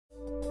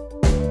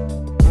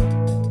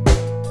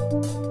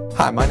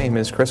Hi, my name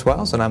is Chris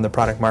Wells and I'm the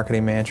Product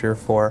Marketing Manager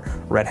for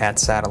Red Hat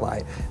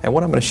Satellite. And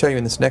what I'm going to show you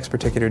in this next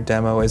particular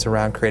demo is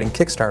around creating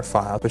Kickstart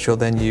files, which you'll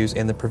then use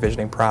in the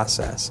provisioning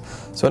process.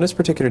 So in this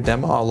particular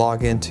demo, I'll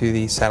log into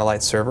the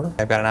Satellite server.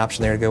 I've got an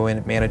option there to go in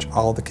and manage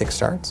all the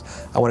Kickstarts.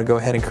 I want to go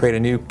ahead and create a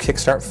new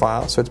Kickstart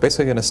file, so it's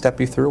basically going to step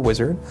you through a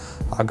wizard.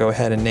 I'll go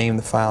ahead and name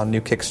the file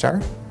New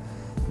Kickstart.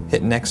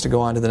 Hit Next to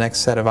go on to the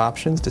next set of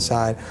options,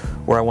 decide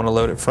where I want to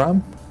load it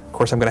from. Of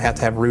course, I'm going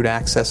to have root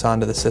access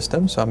onto the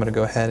system, so I'm going to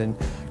go ahead and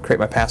create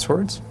my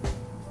passwords.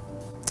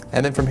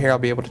 And then from here, I'll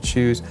be able to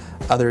choose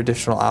other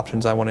additional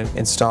options I want to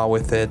install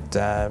with it,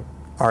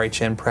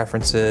 RHN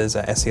preferences,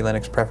 SE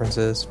Linux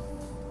preferences,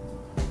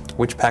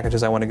 which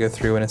packages I want to go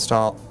through and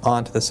install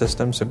onto the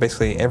system. So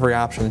basically every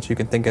option that you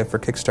can think of for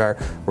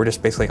Kickstart, we're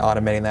just basically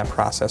automating that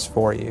process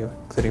for you,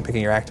 including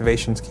picking your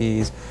activations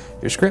keys,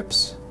 your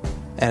scripts.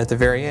 And at the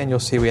very end, you'll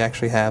see we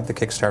actually have the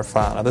Kickstart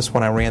file. Now this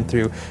one I ran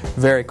through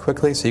very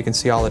quickly so you can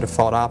see all the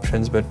default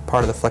options, but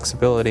part of the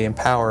flexibility and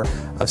power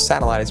of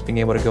Satellite is being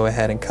able to go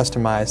ahead and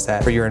customize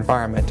that for your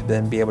environment to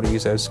then be able to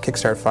use those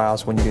Kickstart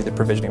files when you do the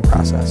provisioning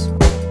process.